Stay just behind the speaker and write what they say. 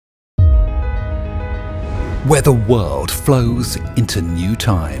where the world flows into new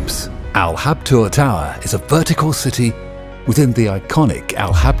times. Al Habtoor Tower is a vertical city within the iconic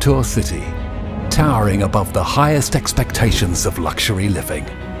Al Habtoor City, towering above the highest expectations of luxury living.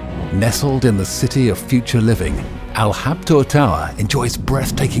 Nestled in the city of future living, Al Habtoor Tower enjoys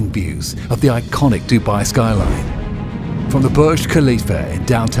breathtaking views of the iconic Dubai skyline. From the Burj Khalifa in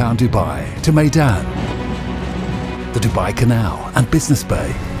downtown Dubai to Meydan, the Dubai Canal and Business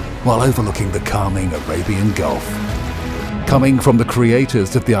Bay, while overlooking the calming Arabian Gulf. Coming from the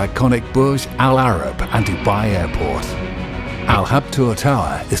creators of the iconic Burj Al Arab and Dubai Airport, Al Habtoor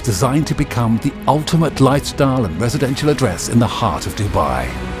Tower is designed to become the ultimate lifestyle and residential address in the heart of Dubai.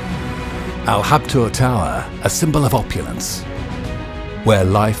 Al Habtoor Tower, a symbol of opulence, where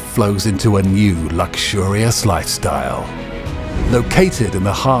life flows into a new luxurious lifestyle. Located in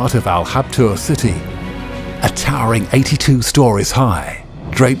the heart of Al Habtoor City, a towering 82 stories high,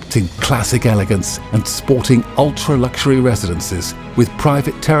 draped in classic elegance and sporting ultra-luxury residences with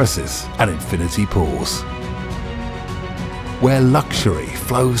private terraces and infinity pools. Where luxury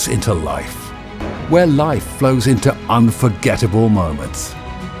flows into life. Where life flows into unforgettable moments.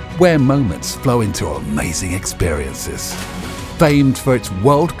 Where moments flow into amazing experiences. Famed for its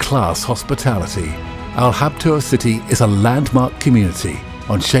world-class hospitality, Al Habtoor City is a landmark community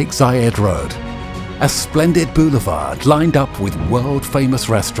on Sheikh Zayed Road. A splendid boulevard lined up with world-famous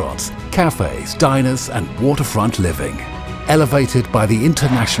restaurants, cafes, diners and waterfront living. Elevated by the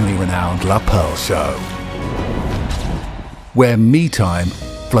internationally renowned La Pearl Show. Where me time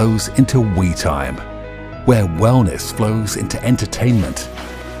flows into we time. Where wellness flows into entertainment.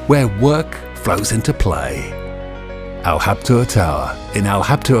 Where work flows into play. Al Habtoor Tower in Al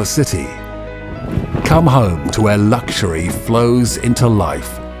Habtoor City. Come home to where luxury flows into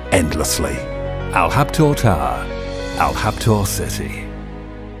life endlessly. Al Habtoor Tower, Al Habtoor City.